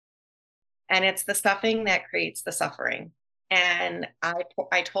And it's the stuffing that creates the suffering. And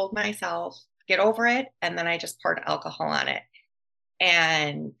I told myself, get over it. And then I just poured alcohol on it.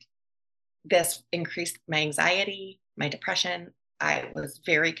 And this increased my anxiety, my depression. I was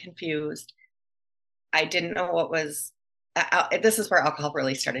very confused. I didn't know what was, this is where alcohol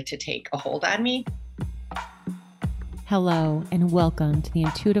really started to take a hold on me. Hello, and welcome to the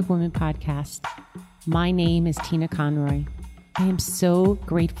Intuitive Women Podcast. My name is Tina Conroy. I am so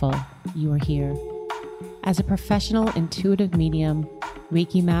grateful you are here. As a professional intuitive medium,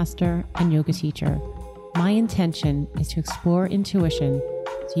 Reiki master, and yoga teacher, my intention is to explore intuition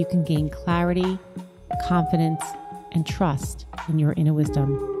so you can gain clarity, confidence, and trust in your inner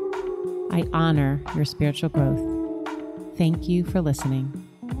wisdom. I honor your spiritual growth. Thank you for listening.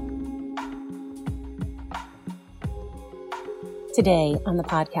 Today on the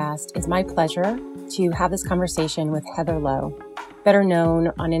podcast, it's my pleasure to have this conversation with Heather Lowe, better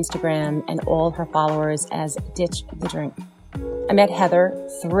known on Instagram and all her followers as Ditch the Drink. I met Heather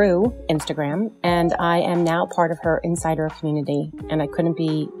through Instagram, and I am now part of her insider community, and I couldn't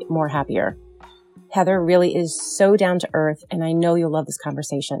be more happier. Heather really is so down to earth, and I know you'll love this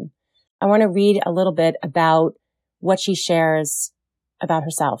conversation. I want to read a little bit about what she shares about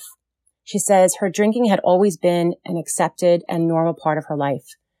herself. She says her drinking had always been an accepted and normal part of her life.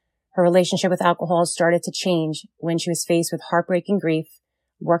 Her relationship with alcohol started to change when she was faced with heartbreaking grief,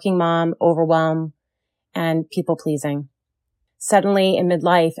 working mom, overwhelm, and people-pleasing. Suddenly, in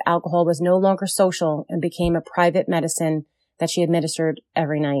midlife, alcohol was no longer social and became a private medicine that she administered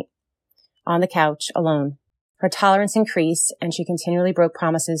every night, on the couch, alone. Her tolerance increased, and she continually broke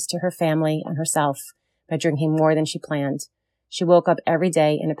promises to her family and herself by drinking more than she planned. She woke up every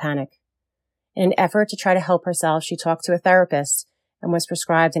day in a panic. In an effort to try to help herself, she talked to a therapist and was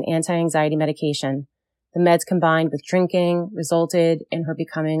prescribed an anti-anxiety medication. The meds combined with drinking resulted in her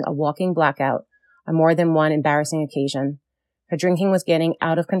becoming a walking blackout on more than one embarrassing occasion. Her drinking was getting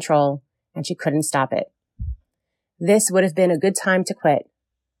out of control, and she couldn't stop it. This would have been a good time to quit,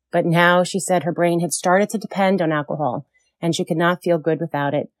 but now she said her brain had started to depend on alcohol, and she could not feel good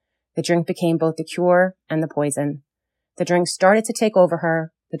without it. The drink became both the cure and the poison. The drink started to take over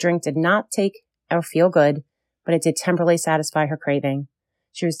her. The drink did not take or feel good, but it did temporarily satisfy her craving.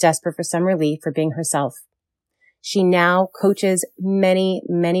 She was desperate for some relief for being herself. She now coaches many,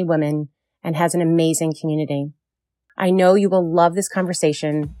 many women and has an amazing community. I know you will love this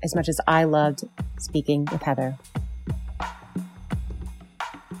conversation as much as I loved speaking with Heather.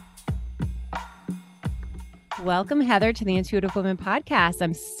 Welcome, Heather, to the Intuitive Women Podcast.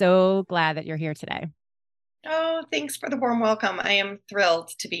 I'm so glad that you're here today. Oh, thanks for the warm welcome. I am thrilled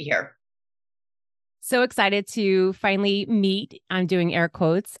to be here. So excited to finally meet. I'm doing air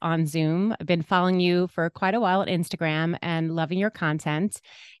quotes on Zoom. I've been following you for quite a while on Instagram and loving your content.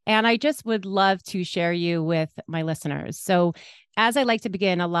 And I just would love to share you with my listeners. So as I like to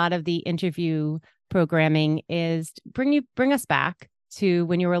begin, a lot of the interview programming is bring us back to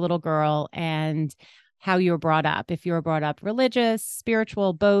when you were a little girl and how you were brought up. If you were brought up religious,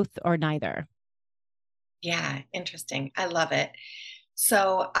 spiritual, both, or neither. Yeah, interesting. I love it.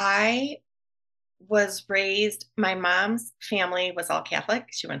 So I was raised, my mom's family was all Catholic.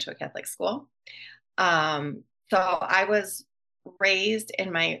 She went to a Catholic school. So I was raised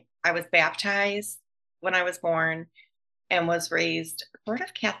I was baptized when I was born and was raised sort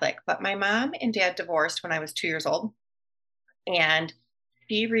of Catholic, but my mom and dad divorced when I was 2 years old. And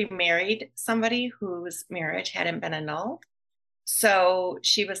she remarried somebody whose marriage hadn't been annulled. So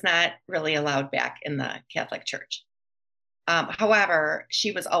she was not really allowed back in the Catholic Church. However,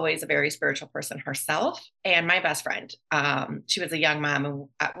 she was always a very spiritual person herself and my best friend. She was a young mom, and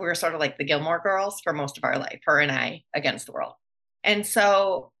we were sort of like the Gilmore Girls for most of our life, her and I against the world. And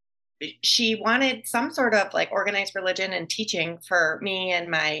so she wanted some sort of like organized religion and teaching for me and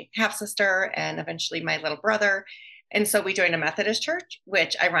my half sister and eventually my little brother. And so we joined a Methodist church,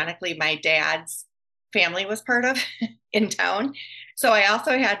 which ironically my dad's family was part of in town. So I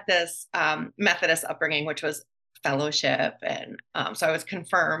also had this Methodist upbringing, which was fellowship. And so I was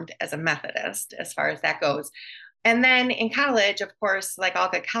confirmed as a Methodist as far as that goes. And then in college, of course, like all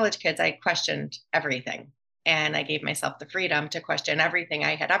good college kids, I questioned everything. And I gave myself the freedom to question everything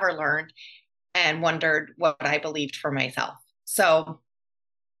I had ever learned and wondered what I believed for myself. So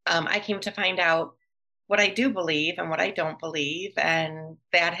I came to find out what I do believe and what I don't believe. And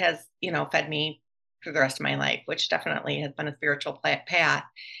that has, fed me through the rest of my life, which definitely has been a spiritual path.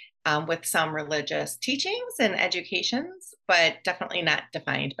 With some religious teachings and educations, but definitely not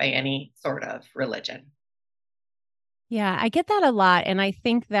defined by any sort of religion. Yeah, I get that a lot. And I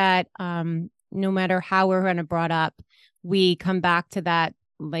think that no matter how we're kind of brought up, we come back to that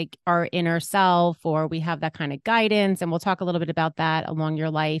like our inner self, or we have that kind of guidance. And we'll talk a little bit about that along your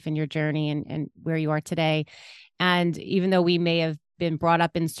life and your journey and where you are today. And even though we may have been brought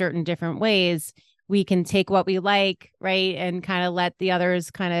up in certain different ways, we can take what we like, right? And kind of let the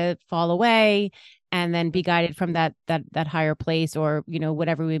others kind of fall away and then be guided from that higher place, or, you know,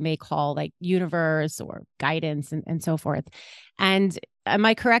 whatever we may call like universe or guidance and so forth. And am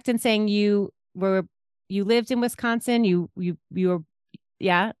I correct in saying you lived in Wisconsin? You were,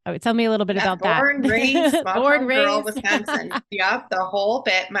 yeah. Tell me a little bit Yeah, about that. born, raised, small Born, town girl, raised. Wisconsin. Yep, the whole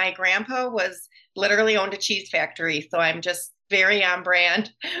bit. My grandpa was literally owned a cheese factory, so I'm just very on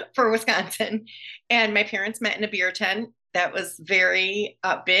brand for Wisconsin. And my parents met in a beer tent. That was very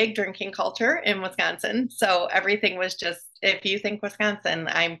big drinking culture in Wisconsin. So everything was just, if you think Wisconsin,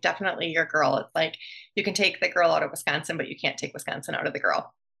 I'm definitely your girl. It's like you can take the girl out of Wisconsin, but you can't take Wisconsin out of the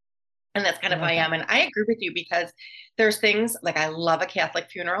girl. And that's kind I of who I love that. am. And I agree with you because there's things like I love a Catholic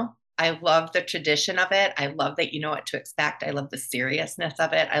funeral. I love the tradition of it. I love that you know what to expect. I love the seriousness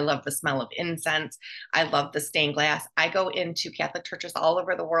of it. I love the smell of incense. I love the stained glass. I go into Catholic churches all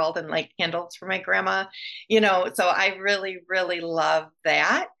over the world and light candles for my grandma, so I really, really love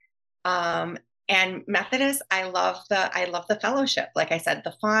that. Um, and Methodist, I love the fellowship. Like I said,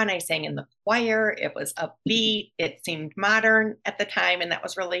 the fun, I sang in the choir. It was upbeat. It seemed modern at the time, and that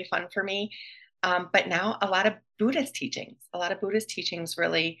was really fun for me. But now a lot of Buddhist teachings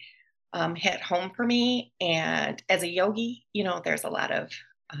really hit home for me. And as a yogi, there's a lot of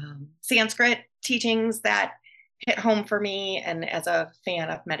Sanskrit teachings that hit home for me. And as a fan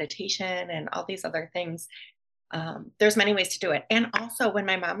of meditation and all these other things, there's many ways to do it. And also, when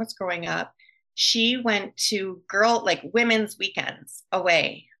my mom was growing up, she went to like women's weekends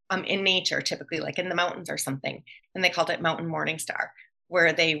away in nature, typically like in the mountains or something. And they called it Mountain Morning Star,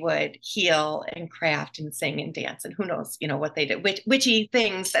 where they would heal and craft and sing and dance. And who knows, what they did, witchy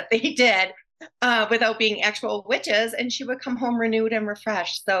things that they did without being actual witches. And she would come home renewed and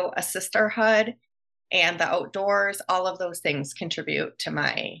refreshed. So a sisterhood and the outdoors, all of those things contribute to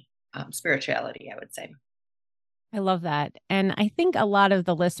my spirituality, I would say. I love that. And I think a lot of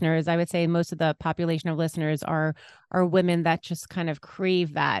the listeners, I would say most of the population of listeners are women that just kind of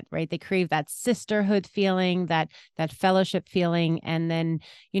crave that, right? They crave that sisterhood feeling, that fellowship feeling. And then,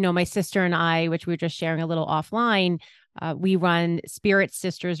 my sister and I, which we were just sharing a little offline, we run Spirit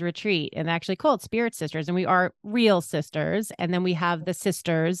Sisters Retreat, and actually called Spirit Sisters, and we are real sisters. And then we have the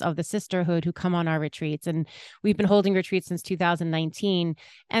sisters of the sisterhood who come on our retreats, and we've been holding retreats since 2019,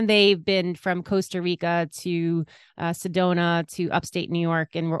 and they've been from Costa Rica to Sedona to upstate New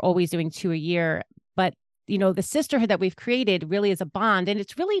York, and we're always doing 2 a year. But the sisterhood that we've created really is a bond, and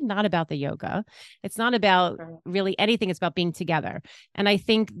it's really not about the yoga. It's not about really anything. It's about being together. And I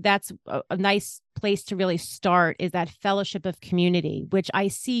think that's a nice place to really start, is that fellowship of community, which I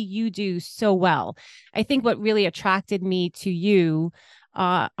see you do so well. I think what really attracted me to you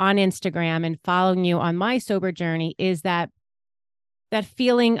on Instagram and following you on my sober journey is that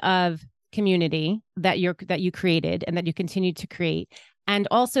feeling of community that you created and that you continue to create. And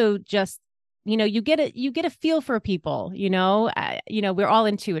also just you get a feel for people, we're all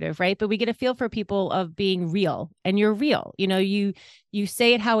intuitive, right? But we get a feel for people of being real, and you're real, you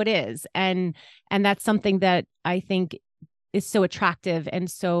say it how it is. And that's something that I think is so attractive and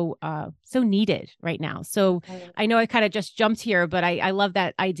so needed right now. So I know I kind of just jumped here, but I love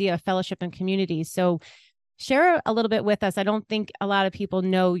that idea of fellowship and community. So share a little bit with us. I don't think a lot of people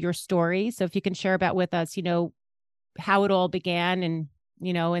know your story. So if you can share about with us, how it all began, and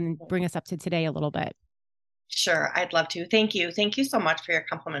bring us up to today a little bit. Sure, I'd love to. Thank you. Thank you so much for your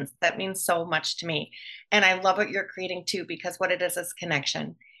compliments. That means so much to me. And I love what you're creating too, because what it is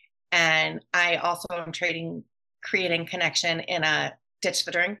connection. And I also am creating connection in a ditch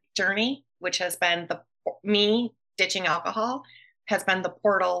the drink journey, which has been me ditching alcohol has been the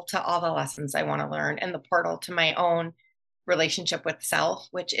portal to all the lessons I want to learn, and the portal to my own relationship with self,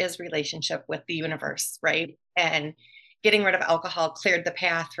 which is relationship with the universe, right? And getting rid of alcohol cleared the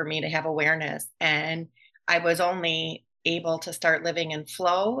path for me to have awareness. And I was only able to start living in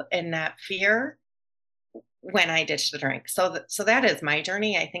flow and not fear when I ditched the drink. So that is my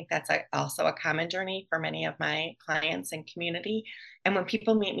journey. I think that's also a common journey for many of my clients and community. And when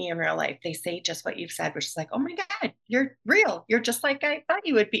people meet me in real life, they say just what you've said, which is like, oh my God, you're real. You're just like I thought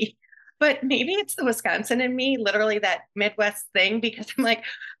you would be. But maybe it's the Wisconsin in me, literally that Midwest thing, because I'm like,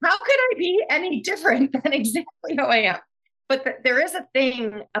 how could I be any different than exactly how I am? But there is a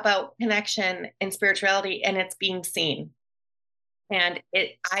thing about connection and spirituality, and it's being seen. And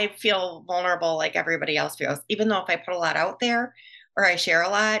I feel vulnerable like everybody else feels, even though if I put a lot out there or I share a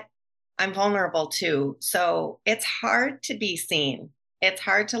lot, I'm vulnerable too. So it's hard to be seen. It's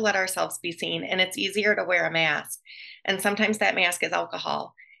hard to let ourselves be seen, and it's easier to wear a mask. And sometimes that mask is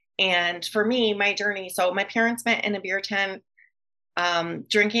alcohol. And for me, my journey, so my parents met in a beer tent.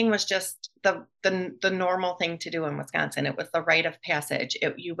 Drinking was just the normal thing to do in Wisconsin. It was the rite of passage.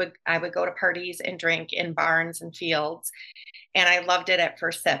 I would go to parties and drink in barns and fields, and I loved it at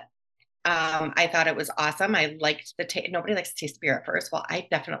first sip. I thought it was awesome. I liked the taste. Nobody likes to taste beer at first. Well, I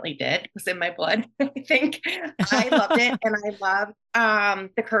definitely did. It was in my blood. I think I loved it, and I loved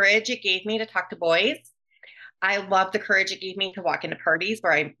the courage it gave me to talk to boys. I loved the courage it gave me to walk into parties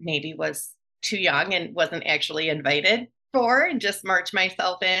where I maybe was too young and wasn't actually invited for, and just march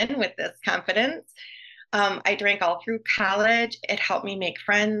myself in with this confidence. I drank all through college. It helped me make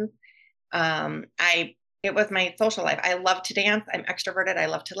friends. I It was my social life. I love to dance. I'm extroverted. I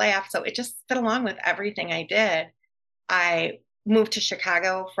love to laugh. So it just fit along with everything I did. I moved to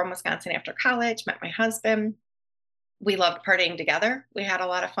Chicago from Wisconsin after college, met my husband. We loved partying together. We had a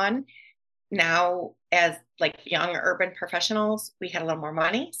lot of fun. Now, as like young urban professionals, we had a little more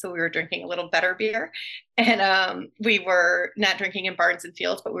money, so we were drinking a little better beer, and we were not drinking in barns and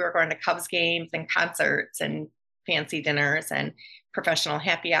fields, but we were going to Cubs games and concerts and fancy dinners and professional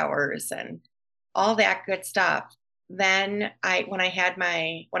happy hours and all that good stuff. Then when I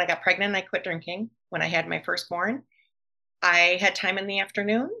got pregnant, I quit drinking. When I had my firstborn, I had time in the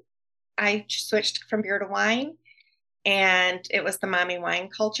afternoon. I switched from beer to wine, and it was the mommy wine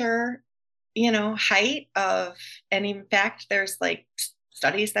culture, height of, and in fact, there's like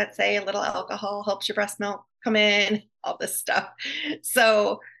studies that say a little alcohol helps your breast milk come in, all this stuff.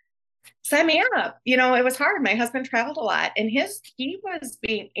 So sign me up. It was hard. My husband traveled a lot, and he was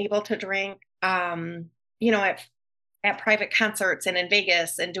being able to drink, you know, at private concerts and in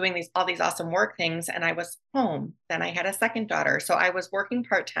Vegas and doing all these awesome work things. And I was home. Then I had a second daughter. So I was working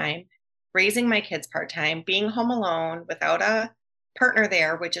part-time, raising my kids part-time, being home alone without a partner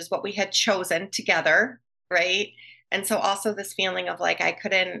there, which is what we had chosen together. Right. And so also this feeling of like, I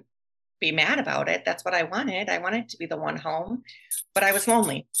couldn't be mad about it. That's what I wanted. I wanted to be the one home, but I was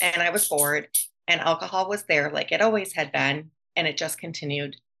lonely and I was bored, and alcohol was there like it always had been. And it just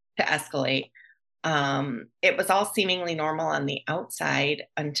continued to escalate. It was all seemingly normal on the outside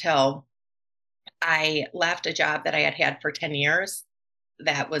until I left a job that I had had for 10 years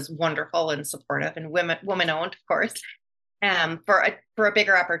that was wonderful and supportive and woman owned, of course, for a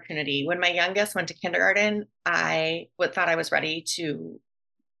bigger opportunity. When my youngest went to kindergarten, I thought I was ready to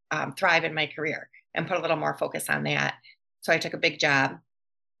thrive in my career and put a little more focus on that. So I took a big job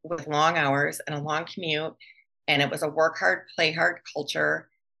with long hours and a long commute, and it was a work hard, play hard culture.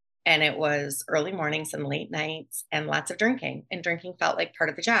 And it was early mornings and late nights and lots of drinking. And drinking felt like part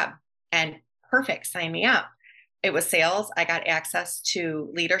of the job. And perfect, sign me up. It was sales. I got access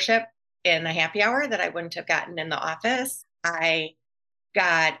to leadership in a happy hour that I wouldn't have gotten in the office. I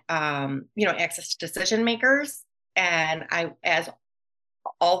got, access to decision makers. And as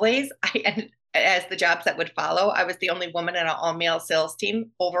always, as the jobs that would follow, I was the only woman in an all male sales team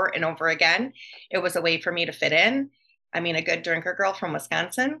over and over again. It was a way for me to fit in. I mean, a good drinker girl from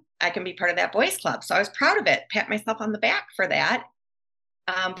Wisconsin, I can be part of that boys club. So I was proud of it, pat myself on the back for that.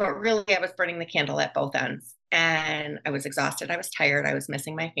 But really, I was burning the candle at both ends, and I was exhausted. I was tired. I was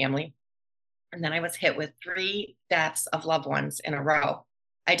missing my family. And then I was hit with 3 deaths of loved ones in a row.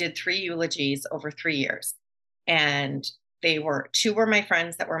 I did 3 eulogies over 3 years, and 2 were my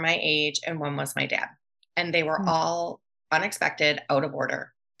friends that were my age, and 1 was my dad. And they were all unexpected, out of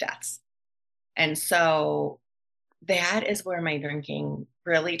order deaths. And so that is where my drinking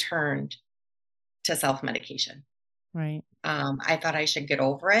really turned to self-medication. Right. I thought I should get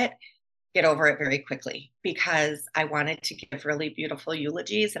over it very quickly, because I wanted to give really beautiful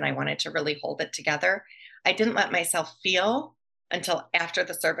eulogies and I wanted to really hold it together. I didn't let myself feel until after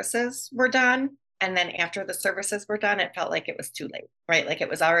the services were done. And then after the services were done, it felt like it was too late, right? Like it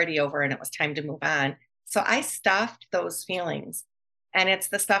was already over and it was time to move on. So I stuffed those feelings, and it's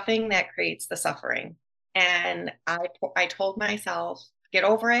the stuffing that creates the suffering. And I told myself, get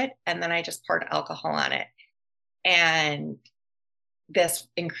over it. And then I just poured alcohol on it. And this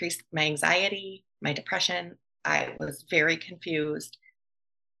increased my anxiety, my depression. I was very confused.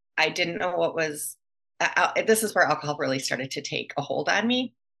 I didn't know what was, this is where alcohol really started to take a hold on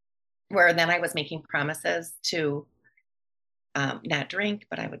me, where then I was making promises to not drink,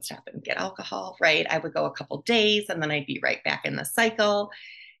 but I would stop and get alcohol, right? I would go a couple days and then I'd be right back in the cycle.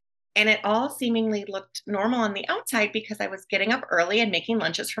 And it all seemingly looked normal on the outside because I was getting up early and making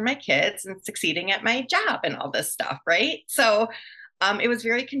lunches for my kids and succeeding at my job and all this stuff, right? So it was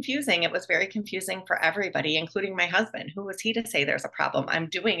very confusing. It was very confusing for everybody, including my husband. Who was he to say there's a problem? I'm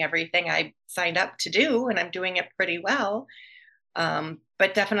doing everything I signed up to do, and I'm doing it pretty well.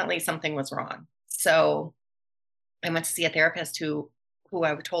 But definitely something was wrong. So I went to see a therapist who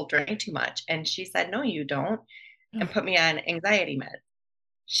I was told drank too much, and she said, "No, you don't," and put me on anxiety meds.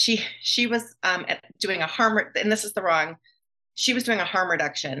 She was doing a harm, and this is the wrong. She was doing a harm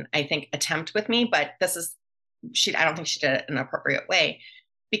reduction, I think, attempt with me, but this is she. I don't think she did it in an appropriate way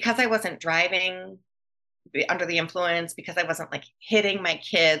because I wasn't driving under the influence, because I wasn't like hitting my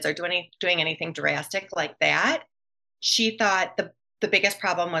kids or doing anything drastic like that. She thought the biggest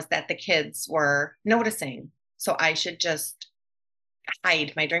problem was that the kids were noticing, so I should just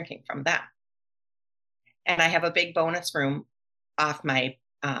hide my drinking from them. And I have a big bonus room off my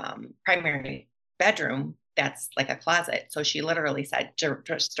primary bedroom that's like a closet. So she literally said,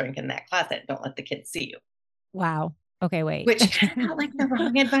 just drink in that closet. Don't let the kids see you. Wow. Okay, wait. Which kind of felt like the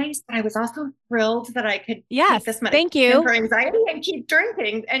wrong advice, but I was also thrilled that I could take Yes. this Thank medication you. for anxiety and keep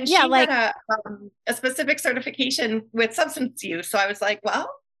drinking. And Yeah. she had Like, a specific certification with substance use. So I was like,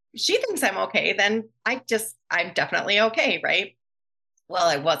 well, she thinks I'm okay. Then I'm definitely okay. Right. Well,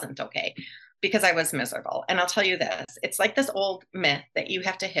 I wasn't okay because I was miserable. And I'll tell you this, it's like this old myth that you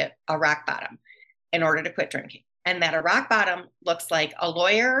have to hit a rock bottom in order to quit drinking. And that a rock bottom looks like a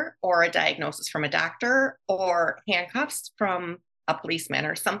lawyer or a diagnosis from a doctor or handcuffs from a policeman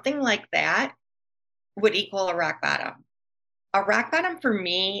or something like that would equal a rock bottom. A rock bottom for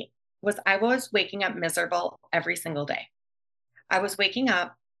me was I was waking up miserable every single day. I was waking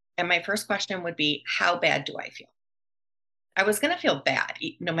up and my first question would be, how bad do I feel? I was going to feel bad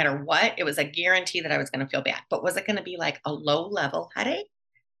no matter what. It was a guarantee that I was going to feel bad. But was it going to be like a low level headache?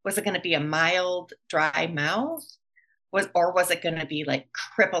 Was it going to be a mild dry mouth? Or was it going to be like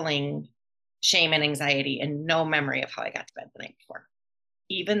crippling shame and anxiety and no memory of how I got to bed the night before?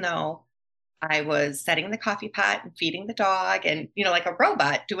 Even though I was setting the coffee pot and feeding the dog and, like a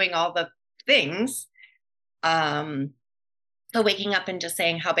robot doing all the things. Um, so waking up and just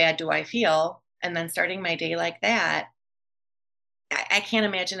saying, how bad do I feel? And then starting my day like that, I can't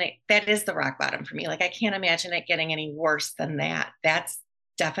imagine it. That is the rock bottom for me. Like, I can't imagine it getting any worse than that. That's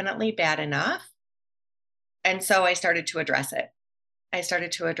definitely bad enough. And so I started to address it. I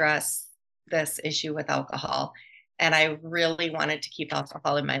started to address this issue with alcohol. And I really wanted to keep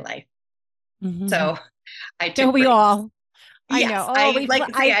alcohol in my life. mm-hmm. So I Don't took we breaks. all? I know. Yes, Oh, I like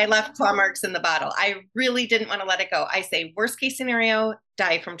to say I left claw marks in the bottle. I really didn't want to let it go. I say, worst case scenario,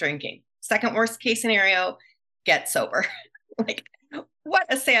 die from drinking. Second worst case scenario, get sober. Like, what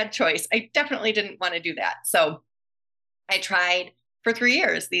a sad choice. I definitely didn't want to do that. So I tried for 3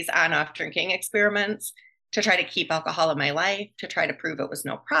 years these on off drinking experiments to try to keep alcohol in my life, to try to prove it was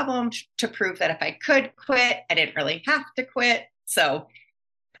no problem, to prove that if I could quit, I didn't really have to quit. So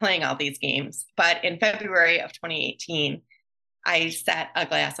playing all these games. But in February of 2018, I set a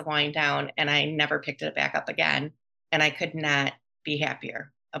glass of wine down and I never picked it back up again. And I could not be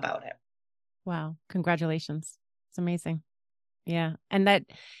happier about it. Wow. Congratulations. It's amazing. Yeah. And that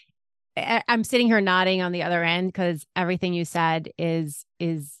I'm sitting here nodding on the other end because everything you said is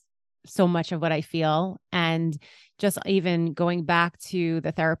so much of what I feel. And just even going back to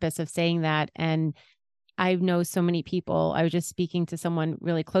the therapist of saying that, and I know so many people. I was just speaking to someone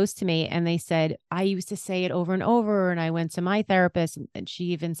really close to me, and they said, I used to say it over and over. And I went to my therapist, and she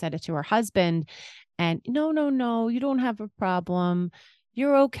even said it to her husband. And no, no, no, you don't have a problem.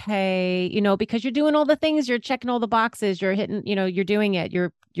 You're okay, because you're doing all the things, you're checking all the boxes, you're hitting, you're doing it.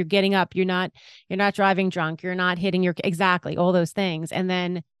 You're getting up. You're not driving drunk. You're not hitting your, exactly, all those things. And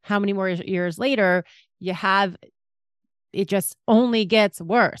then how many more years later you have, it just only gets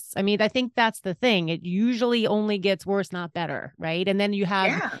worse. I mean, I think that's the thing. It usually only gets worse, not better. Right. And then you have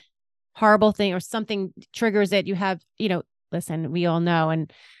Yeah. horrible thing or something triggers it. You have, listen, we all know.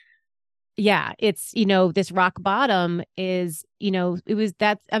 And yeah, it's, this rock bottom is, it was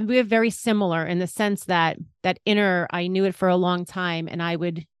that we're very similar in the sense that inner, I knew it for a long time, and I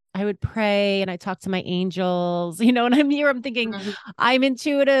would pray and I talk to my angels, and I'm here, I'm thinking, Mm-hmm. I'm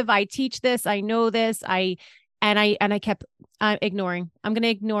intuitive. I teach this. I know this. I kept ignoring. I'm going to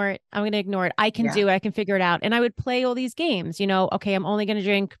ignore it. I'm going to ignore it. I can Yeah. do it. I can figure it out. And I would play all these games, okay, I'm only going to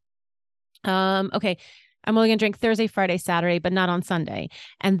drink. Okay. I'm only going to drink Thursday, Friday, Saturday, but not on Sunday.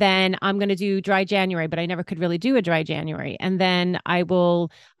 And then I'm going to do dry January, but I never could really do a dry January. And then I'm only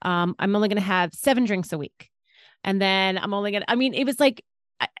going to have 7 drinks a week. And then it was like,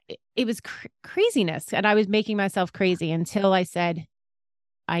 it was craziness. And I was making myself crazy until I said,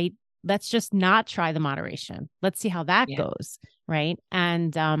 let's just not try the moderation. Let's see how that Yeah. goes. Right.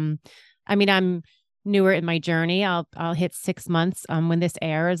 And, I'm newer in my journey. I'll hit 6 months. When this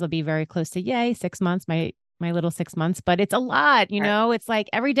airs, I'll be very close to 6 months, my little 6 months, but it's a lot, Right. it's like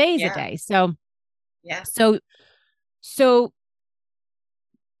every day is a Yeah. day. So, Yeah. so, so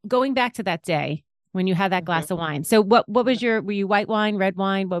going back to that day when you had that Mhm. glass of wine. So what was your, were you white wine, red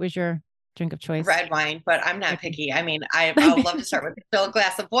wine? What was your drink of choice? Red wine, but I'm not Red picky. I mean, I'll wine. love to start with a still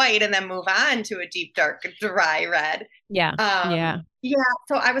glass of white and then move on to a deep, dark, dry red. Yeah. Yeah. Yeah,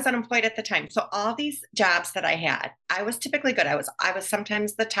 so I was unemployed at the time. So all these jobs that I had, I was typically good. I was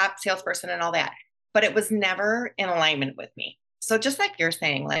sometimes the top salesperson and all that, but it was never in alignment with me. So just like you're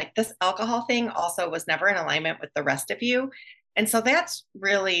saying, like this alcohol thing also was never in alignment with the rest of you. And so that's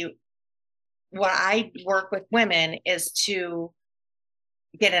really what I work with women is to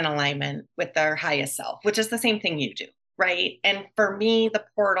get in alignment with their highest self, which is the same thing you do, right? And for me, the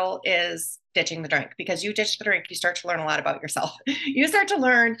portal is ditching the drink because you ditch the drink, you start to learn a lot about yourself. You start to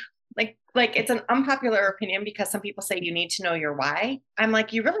learn like it's an unpopular opinion because some people say you need to know your why. I'm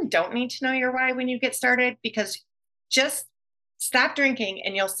like, you really don't need to know your why when you get started because just stop drinking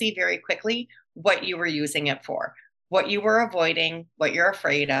and you'll see very quickly what you were using it for, what you were avoiding, what you're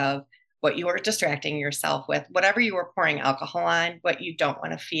afraid of, what you were distracting yourself with, whatever you were pouring alcohol on, what you don't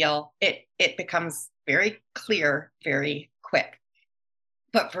want to feel, it becomes very clear very quick.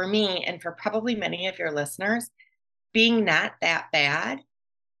 But for me, and for probably many of your listeners, being not that bad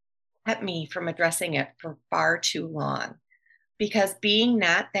kept me from addressing it for far too long. Because being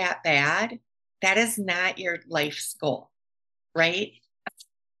not that bad, that is not your life's goal, right?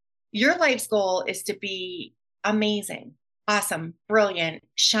 Your life's goal is to be amazing, awesome, brilliant,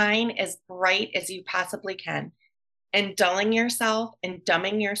 shine as bright as you possibly can. And dulling yourself and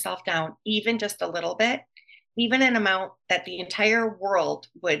dumbing yourself down, even just a little bit, even an amount that the entire world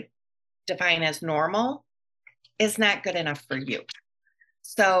would define as normal, is not good enough for you.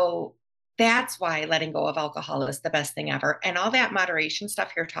 So that's why letting go of alcohol is the best thing ever. And all that moderation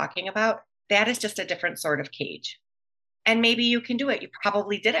stuff you're talking about, that is just a different sort of cage. And maybe you can do it. You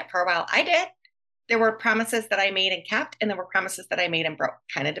probably did it for a while. I did. There were promises that I made and kept, and there were promises that I made and broke.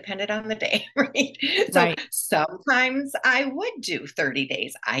 Kind of depended on the day, right? So Right. sometimes I would do 30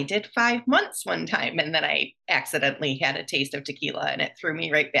 days. I did 5 months one time, and then I accidentally had a taste of tequila, and it threw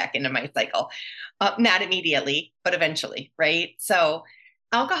me right back into my cycle. Not immediately, but eventually, right? So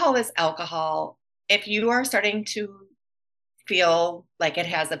alcohol is alcohol. If you are starting to feel like it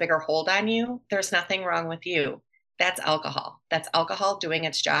has a bigger hold on you, there's nothing wrong with you. That's alcohol. That's alcohol doing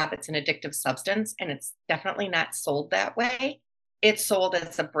its job. It's an addictive substance, and it's definitely not sold that way. It's sold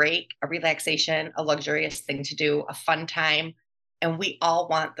as a break, a relaxation, a luxurious thing to do, a fun time. And we all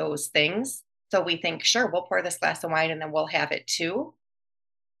want those things. So we think, sure, we'll pour this glass of wine and then we'll have it too.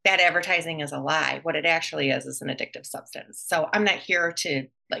 That advertising is a lie. What it actually is an addictive substance. So I'm not here to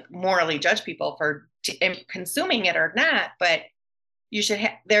like morally judge people for consuming it or not, but you should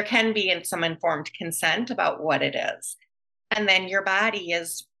there can be some informed consent about what it is, and then your body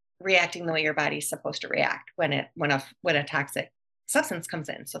is reacting the way your body's supposed to react when a toxic substance comes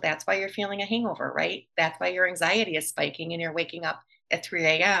in. So that's why you're feeling a hangover, right? That's why your anxiety is spiking and you're waking up at 3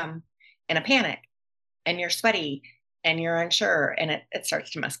 a.m. in a panic and you're sweaty and you're unsure, and it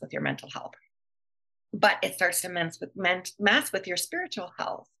starts to mess with your mental health. But it starts to mess with your spiritual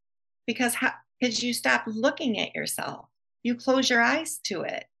health because because you stop looking at yourself, you close your eyes to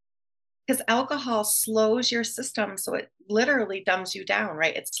it, because alcohol slows your system, so it literally dumbs you down,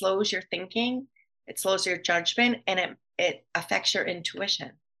 right? It slows your thinking, it slows your judgment, and it affects your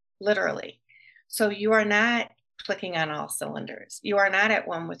intuition, literally. So you are not clicking on all cylinders. You are not at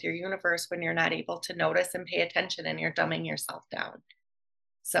one with your universe when you're not able to notice and pay attention, and you're dumbing yourself down.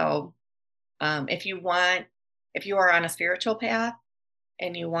 So if you are on a spiritual path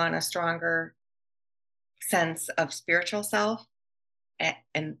and you want a stronger sense of spiritual self,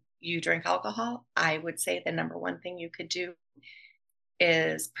 and you drink alcohol, I would say the number one thing you could do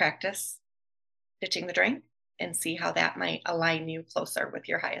is practice ditching the drink and see how that might align you closer with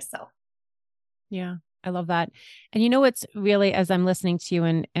your highest self. Yeah, I love that. And you know what's really, as I'm listening to you,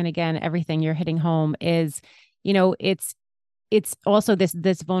 and again, everything you're hitting home is, it's also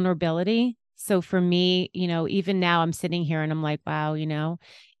this vulnerability. So for me, even now I'm sitting here and I'm like, wow,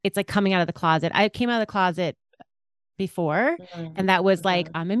 it's like coming out of the closet. I came out of the closet before, Mm-hmm. and that was like,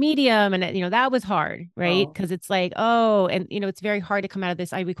 Mm-hmm. I'm a medium, and that was hard, right? Oh. Because it's like, oh, and it's very hard to come out of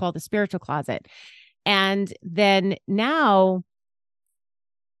this, we call the spiritual closet. And then now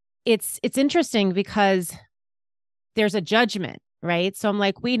it's interesting because there's a judgment, right? So I'm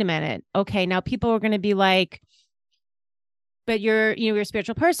like, wait a minute. Okay, now people are going to be like, but you're a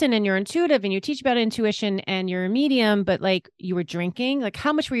spiritual person and you're intuitive and you teach about intuition and you're a medium, but like you were drinking, like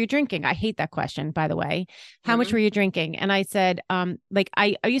how much were you drinking? I hate that question, by the way. How much Mm-hmm. were you drinking? And I said, like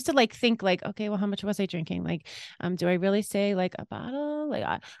I used to like think like, okay, well, how much was I drinking? Like, do I really say like a bottle?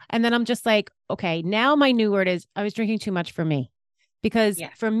 And then I'm just like, okay, now my new word is I was drinking too much for me. because Yeah.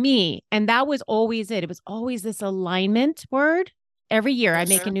 for me, and that was always it was always this alignment word. Every year I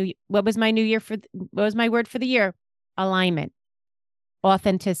make a Mhm. new, what was my new year for, what was my word for the year? Alignment,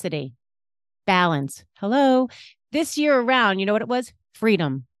 authenticity, balance. Hello. This year around, you know what it was?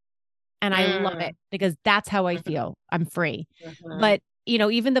 Freedom. And I love it Mm. because that's how I Mhm. feel. I'm free. Mhm. But,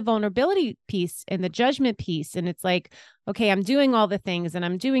 even the vulnerability piece and the judgment piece, and it's like, okay, I'm doing all the things and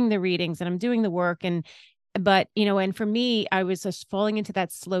I'm doing the readings and I'm doing the work. But, and for me, I was just falling into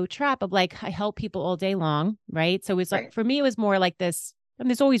that slow trap of like, I help people all day long. Right. So it's like, Right. for me, it was more like this. And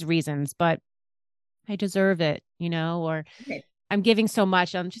there's always reasons, but I deserve it, or Right. I'm giving so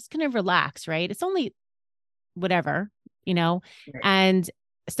much. I'm just going to relax. Right. It's only whatever, you know, Right. and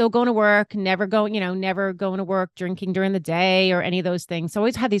still going to work, never going to work, drinking during the day or any of those things. So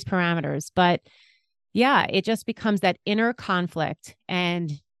always have these parameters. But yeah, it just becomes that inner conflict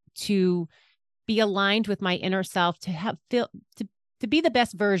and to be aligned with my inner self to to be the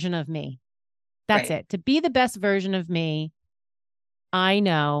best version of me. That's Right. it. To be the best version of me, I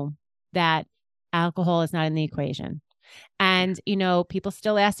know that alcohol is not in the equation. Yeah. And, people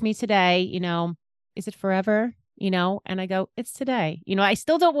still ask me today, is it forever? And I go, it's today. I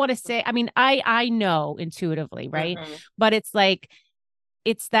still don't want to say, I mean, I know intuitively, right? Mhm. But it's like,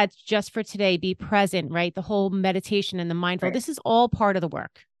 it's that just for today, be present, right? The whole meditation and the mindful, Right. this is all part of the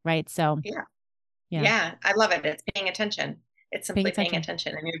work, right? So Yeah. yeah, Yeah. I love it. It's paying attention. It's paying simply paying attention.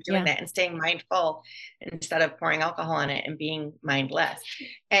 attention, and you're doing Yeah. that and staying mindful instead of pouring alcohol in it and being mindless.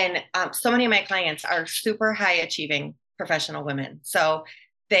 And so many of my clients are super high achieving professional women. So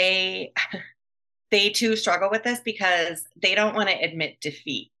they they too struggle with this because they don't want to admit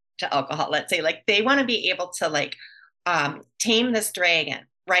defeat to alcohol. Let's say, like, they want to be able to, like, tame this dragon,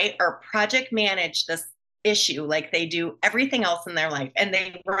 right? Or project manage this issue like they do everything else in their life. And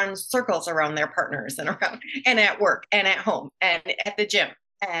they run circles around their partners and around and at work and at home and at the gym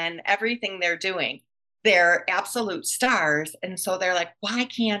and everything they're doing. They're absolute stars. And so they're like, why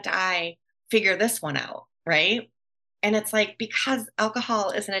can't I figure this one out? Right. And it's like, because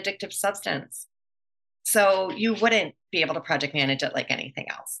alcohol is an addictive substance, so you wouldn't be able to project manage it like anything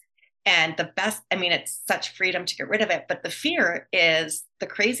else. And the best, I mean, it's such freedom to get rid of it. But the fear is, the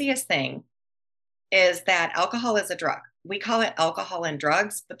craziest thing is that alcohol is a drug. We call it alcohol and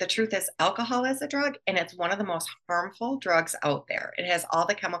drugs, but the truth is, alcohol is a drug, and it's one of the most harmful drugs out there. It has all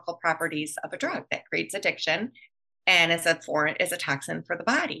the chemical properties of a drug that creates addiction, and is a toxin for the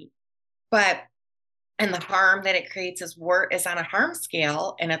body. But and the harm that it creates is on a harm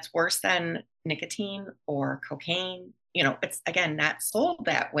scale, and it's worse than nicotine or cocaine. It's, again, not sold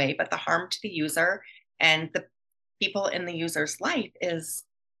that way, but the harm to the user and the people in the user's life it's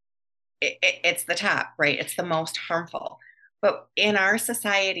the top, right? It's the most harmful. But in our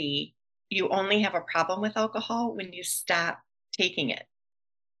society, you only have a problem with alcohol when you stop taking it.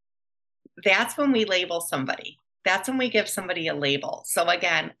 That's when we label somebody. That's when we give somebody a label. So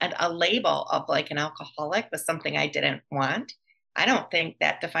again, a label of like an alcoholic was something I didn't want. I don't think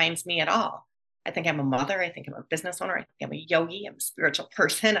that defines me at all. I think I'm a mother. I think I'm a business owner. I think I'm a yogi. I'm a spiritual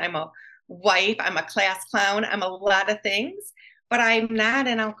person. I'm a wife. I'm a class clown. I'm a lot of things, but I'm not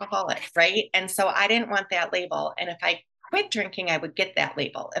an alcoholic, right? And so I didn't want that label. And if I quit drinking, I would get that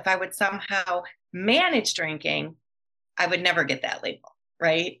label. If I would somehow manage drinking, I would never get that label,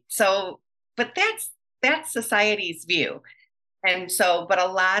 right? So, but that's society's view. And so, but a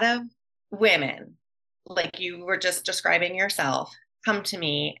lot of women, like you were just describing yourself, come to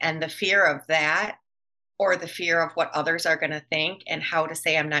me, and the fear of that, or the fear of what others are going to think and how to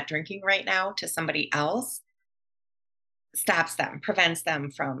say I'm not drinking right now to somebody else, stops them, prevents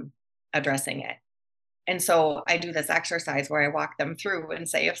them from addressing it. And so I do this exercise where I walk them through and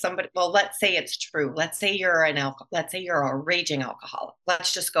say, if somebody, well, let's say it's true. Let's say you're a raging alcoholic.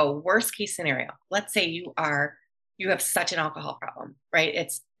 Let's just go worst case scenario. Let's say you have such an alcohol problem, right?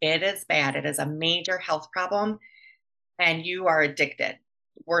 It is bad. It is a major health problem, and you are addicted.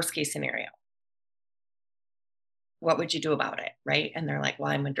 Worst case scenario. What would you do about it? Right. And they're like,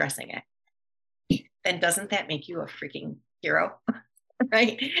 well, I'm addressing it. Then doesn't that make you a freaking hero?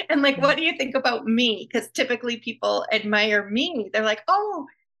 Right. And like, Yeah. what do you think about me? Because typically people admire me. They're like, oh,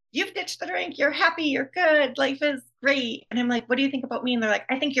 you've ditched the drink. You're happy. You're good. Life is great. And I'm like, what do you think about me? And they're like,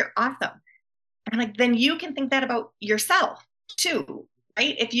 I think you're awesome. And I'm like, then you can think that about yourself too.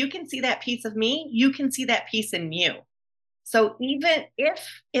 Right. If you can see that piece of me, you can see that piece in you. So even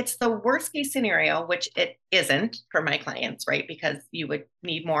if it's the worst case scenario, which it isn't for my clients, right? Because you would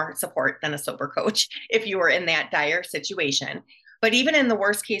need more support than a sober coach if you were in that dire situation. But even in the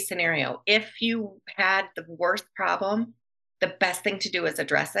worst case scenario, if you had the worst problem, the best thing to do is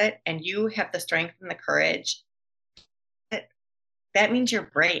address it. And you have the strength and the courage that means you're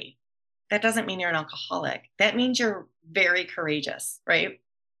brave. That doesn't mean you're an alcoholic. That means you're very courageous, right?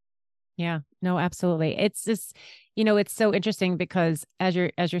 Yeah, no, absolutely. It's just, it's so interesting because as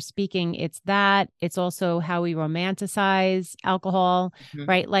you're speaking, it's also how we romanticize alcohol, Mhm.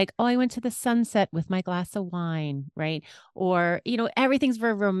 right? Like, oh, I went to the sunset with my glass of wine, right? Or, everything's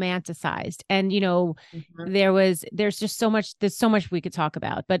very romanticized. And, Mhm. there's so much we could talk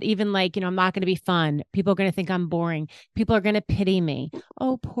about. But even like, I'm not going to be fun. People are going to think I'm boring. People are going to pity me.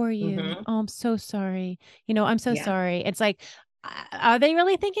 Oh, poor you. Mhm. Oh, I'm so sorry. I'm so Yeah. sorry. It's like, are they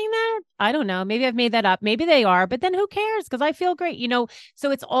really thinking that? I don't know. Maybe I've made that up. Maybe they are, but then who cares? Because I feel great,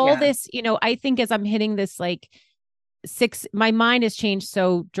 So it's all Yeah. this, I think as I'm hitting this like my mind has changed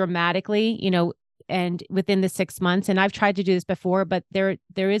so dramatically, and within the 6 months, and I've tried to do this before, but there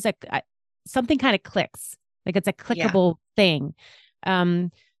is something kind of clicks, like it's a Yeah. clickable thing.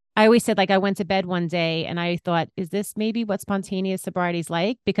 Um, I always said, like, I went to bed one day and I thought, is this maybe what spontaneous sobriety is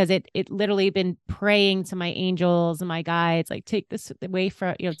like? Because it literally been praying to my angels and my guides, like, take this away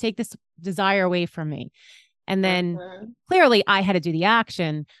from, take this desire away from me. And then Mhm. clearly I had to do the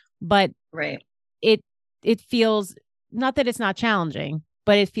action, but Right. it it feels, not that it's not challenging,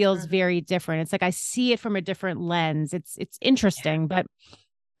 but it feels Mhm. very different. It's like I see it from a different lens. It's Yeah. interesting,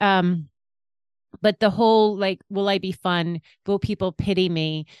 um but the whole, like, will I be fun? Will people pity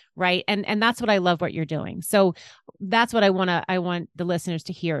me? Right. And that's what I love what you're doing. So that's what I want the listeners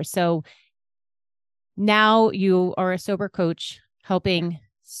to hear. So now you are a sober coach Yeah. helping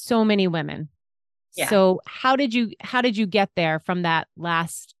so many women. Yeah. So how did you get there from that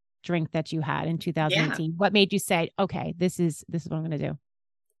last drink that you had in Yeah. 2018? What made you say, okay, this is what I'm going to do?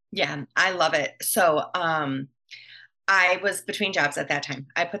 Yeah. I love it. So, I was between jobs at that time.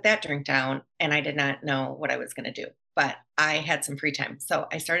 I put that drink down and I did not know what I was going to do, but I had some free time. So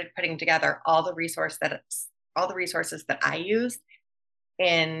I started putting together all the resources that I used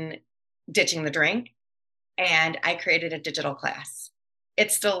in ditching the drink, and I created a digital class.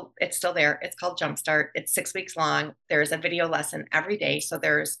 It's still there. It's called Jumpstart. It's 6 weeks long. There's a video lesson every day. So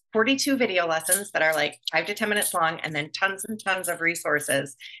there's 42 video lessons that are like 5 to 10 minutes long, and then tons and tons of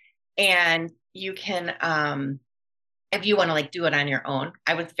resources. And you can if you want to like do it on your own.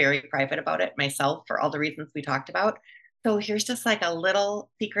 I was very private about it myself for all the reasons we talked about. So here's just like a little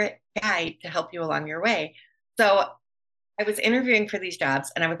secret guide to help you along your way. So I was interviewing for these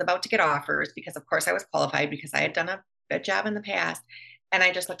jobs and I was about to get offers because, of course, I was qualified because I had done a good job in the past. And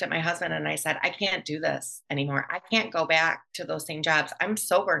I just looked at my husband and I said, I can't do this anymore. I can't go back to those same jobs. I'm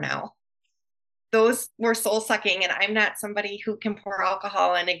sober now. Those were soul sucking, and I'm not somebody who can pour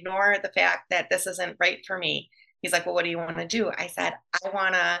alcohol and ignore the fact that this isn't right for me. He's like, well, what do you want to do? I said, I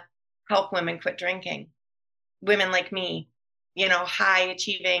want to help women quit drinking, women like me, high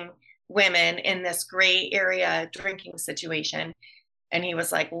achieving women in this gray area drinking situation. And he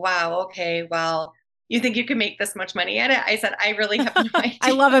was like, wow, okay, well, you think you can make this much money at it? I said, I really have no I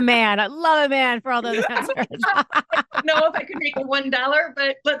idea. love a man. I love a man for all those answers. I don't know if I could make a $1,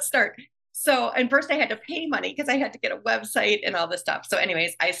 but let's start. So, and first I had to pay money because I had to get a website and all this stuff. So,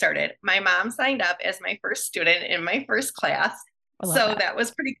 anyways, I started. My mom signed up as my first student in my first class. I love So that. that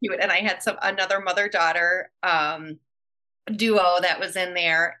was pretty cute. And I had another mother-daughter duo that was in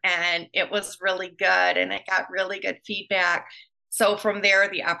there, and it was really good. And I got really good feedback. So from there,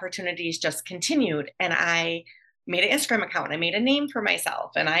 the opportunities just continued. And I made an Instagram account. I made a name for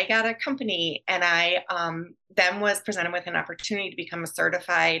myself and I got a company. And I then was presented with an opportunity to become a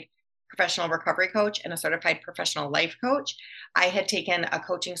certified professional recovery coach and a certified professional life coach. I had taken a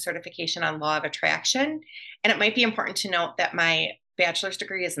coaching certification on law of attraction. And it might be important to note that my bachelor's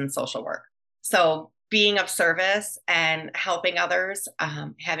degree is in social work. So being of service and helping others,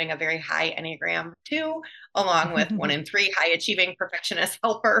 having a very high Enneagram 2, along with 1 in 3 high achieving perfectionist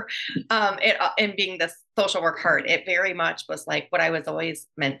helper, and being the social work heart, it very much was like what I was always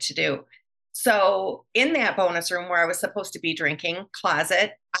meant to do. So in that bonus room where I was supposed to be drinking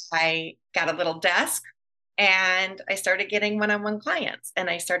closet, I got a little desk and I started getting one-on-one clients and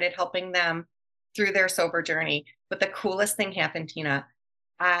I started helping them through their sober journey. But the coolest thing happened, Tina.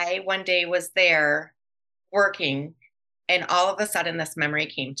 I one day was there working, and all of a sudden this memory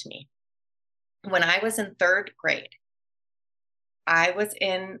came to me. When I was in third grade, I was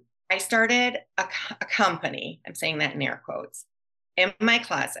in, I started a company, I'm saying that in air quotes, in my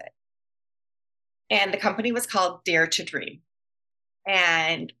closet. And the company was called Dare to Dream.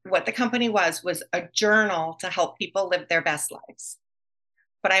 And what the company was a journal to help people live their best lives.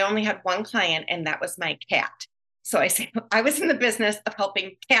 But I only had one client, and that was my cat. So I say I was in the business of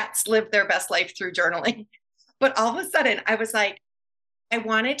helping cats live their best life through journaling. But all of a sudden, I was like, I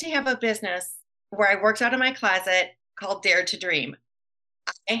wanted to have a business where I worked out of my closet, called Dare to Dream.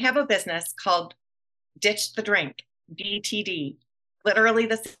 I have a business called Ditch the Drink, DTD, literally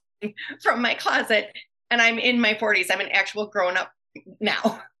the same from my closet. And I'm in my 40s. I'm an actual grown up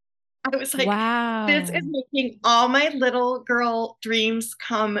now. I was like, this is Wow. making all my little girl dreams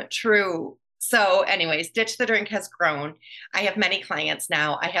come true. So, anyways, Ditch the Drink has grown. I have many clients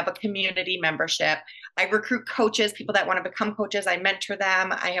now. I have a community membership. I recruit coaches, people that want to become coaches. I mentor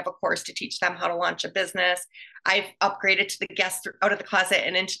them. I have a course to teach them how to launch a business. I've upgraded to the guest out of the closet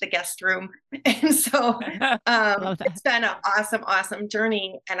and into the guest room. And so Love that. it's been an awesome, awesome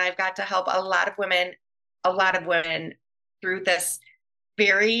journey. And I've got to help a lot of women through this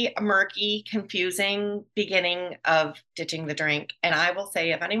very murky, confusing beginning of ditching the drink. And I will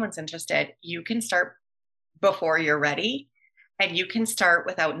say, if anyone's interested, you can start before you're ready and you can start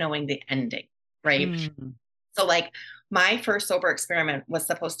without knowing the ending, right? Mm. So, like, my first sober experiment was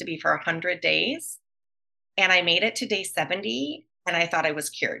supposed to be for 100 days, and I made it to day 70, and I thought I was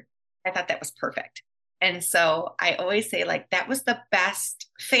cured. I thought that was perfect. And so I always say, like, that was the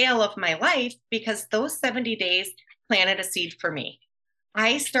best fail of my life because those 70 days planted a seed for me.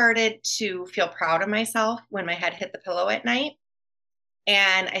 I started to feel proud of myself when my head hit the pillow at night.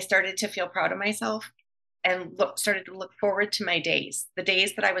 And I started to feel proud of myself and started to look forward to my days, the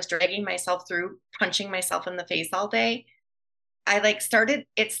days that I was dragging myself through, punching myself in the face all day.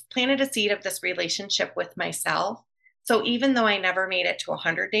 It's planted a seed of this relationship with myself. So even though I never made it to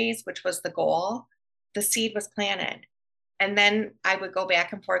 100 days, which was the goal, the seed was planted. And then I would go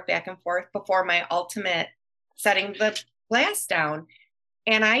back and forth before my ultimate setting the glass down.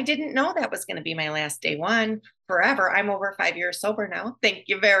 And I didn't know that was going to be my last day one forever. I'm over 5 years sober now. Thank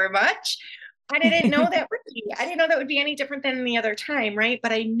you very much. I didn't know that I didn't know that would be any different than any other time, right?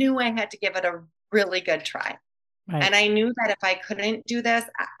 But I knew I had to give it a really good try. Right. And I knew that if I couldn't do this,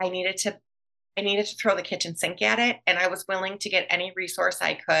 I needed to throw the kitchen sink at it. And I was willing to get any resource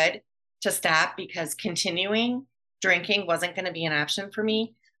I could to stop because continuing drinking wasn't going to be an option for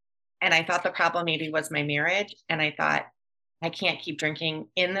me. And I thought the problem maybe was my marriage. And I thought, I can't keep drinking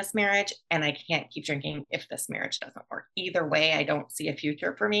in this marriage, and I can't keep drinking if this marriage doesn't work. Either way, I don't see a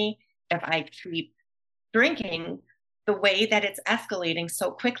future for me if I keep drinking the way that it's escalating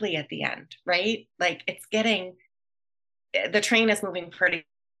so quickly at the end, right? Like the train is moving pretty,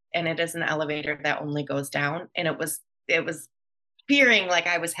 and it is an elevator that only goes down. And it was fearing like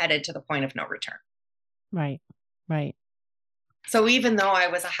I was headed to the point of no return. Right. Right. So even though I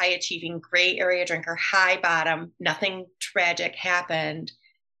was a high achieving, gray area drinker, high bottom, nothing tragic happened,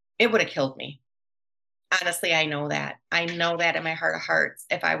 it would have killed me. Honestly, I know that. I know that in my heart of hearts,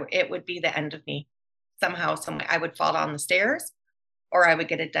 it would be the end of me. Somehow, some way, I would fall down the stairs or I would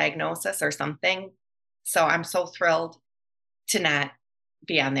get a diagnosis or something. So I'm so thrilled to not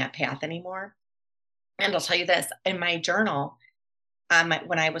be on that path anymore. And I'll tell you this, in my journal,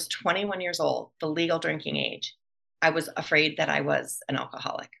 when I was 21 years old, the legal drinking age, I was afraid that I was an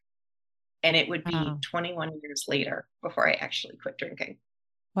alcoholic. And it would be Wow. 21 years later before I actually quit drinking.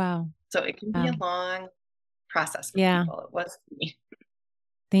 Wow. So it can be a Wow. long process for Yeah. people. It was for me.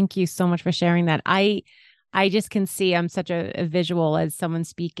 Thank you so much for sharing that. I just can see I'm such a visual as someone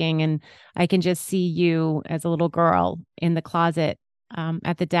speaking, and I can just see you as a little girl in the closet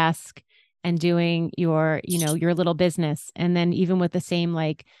at the desk and doing your little business. And then even with the same,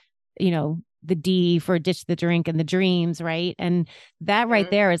 like, the D for ditch the drink and the dreams, right? And that right Mhm.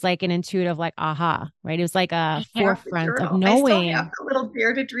 there is like an intuitive, like, aha, right? It was like a I have the forefront of journal. I still have knowing. the little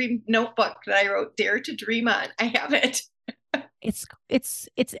Dare to Dream notebook that I wrote Dare to Dream on. I have it. It's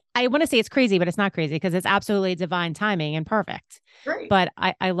I want to say it's crazy, but it's not crazy because it's absolutely divine timing and perfect. Great. But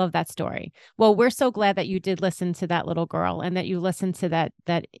I love that story. Well, we're so glad that you did listen to that little girl and that you listened to that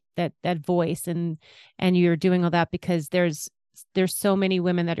voice, and you're doing all that because there's so many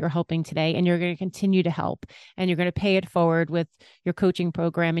women that you're helping today, and you're going to continue to help, and you're going to pay it forward with your coaching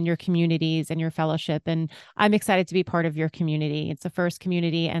program and your communities and your fellowship. And I'm excited to be part of your community. It's the first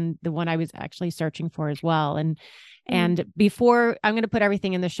community and the one I was actually searching for as well. And before, I'm going to put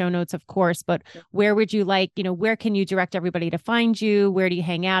everything in the show notes, of course, but where would you like, where can you direct everybody to find you? Where do you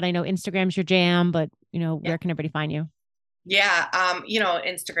hang out? I know Instagram's your jam, but Yeah. where can everybody find you? Yeah.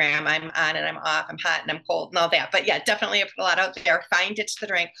 Instagram, I'm on and I'm off, I'm hot and I'm cold and all that. But yeah, definitely I put a lot out there. Find Ditch the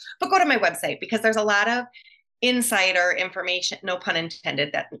Drink, but go to my website because there's a lot of insider information, no pun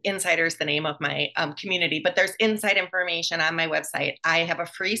intended, that insider is the name of my community, but there's inside information on my website. I have a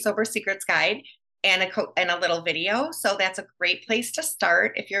free sober secrets guide and a little video. So that's a great place to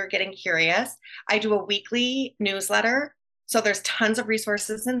start if you're getting curious. I do a weekly newsletter. So there's tons of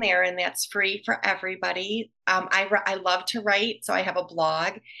resources in there, and that's free for everybody. I love to write, so I have a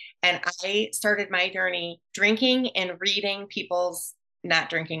blog, And I started my journey drinking and reading people's not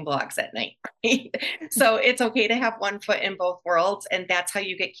drinking blogs at night. Right? So it's okay to have one foot in both worlds. And that's how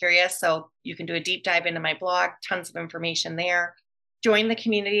you get curious. So you can do a deep dive into my blog, tons of information there. Join the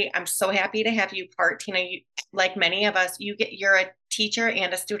community. I'm so happy to have you part, Tina. You, like many of us, you're a teacher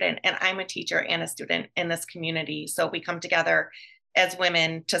and a student, and I'm a teacher and a student in this community. So we come together as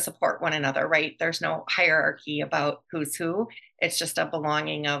women to support one another, right? There's no hierarchy about who's who. It's just a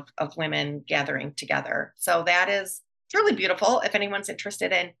belonging of women gathering together. So that is really beautiful. If anyone's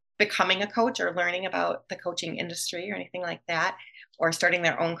interested in becoming a coach or learning about the coaching industry or anything like that, or starting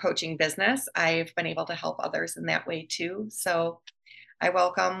their own coaching business, I've been able to help others in that way too. So I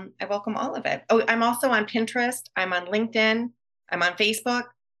welcome all of it. Oh, I'm also on Pinterest. I'm on LinkedIn. I'm on Facebook.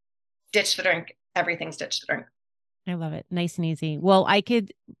 Ditch the drink. Everything's ditch the drink. I love it. Nice and easy. Well, I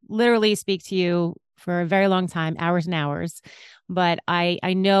could literally speak to you for a very long time, hours and hours, but I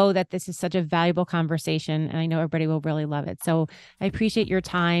know that this is such a valuable conversation, and I know everybody will really love it. So I appreciate your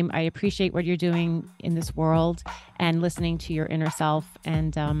time. I appreciate what you're doing in this world and listening to your inner self.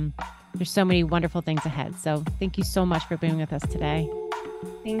 And there's so many wonderful things ahead. So thank you so much for being with us today.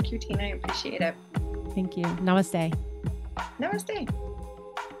 Thank you, Tina. I appreciate it. Thank you. Namaste. Namaste.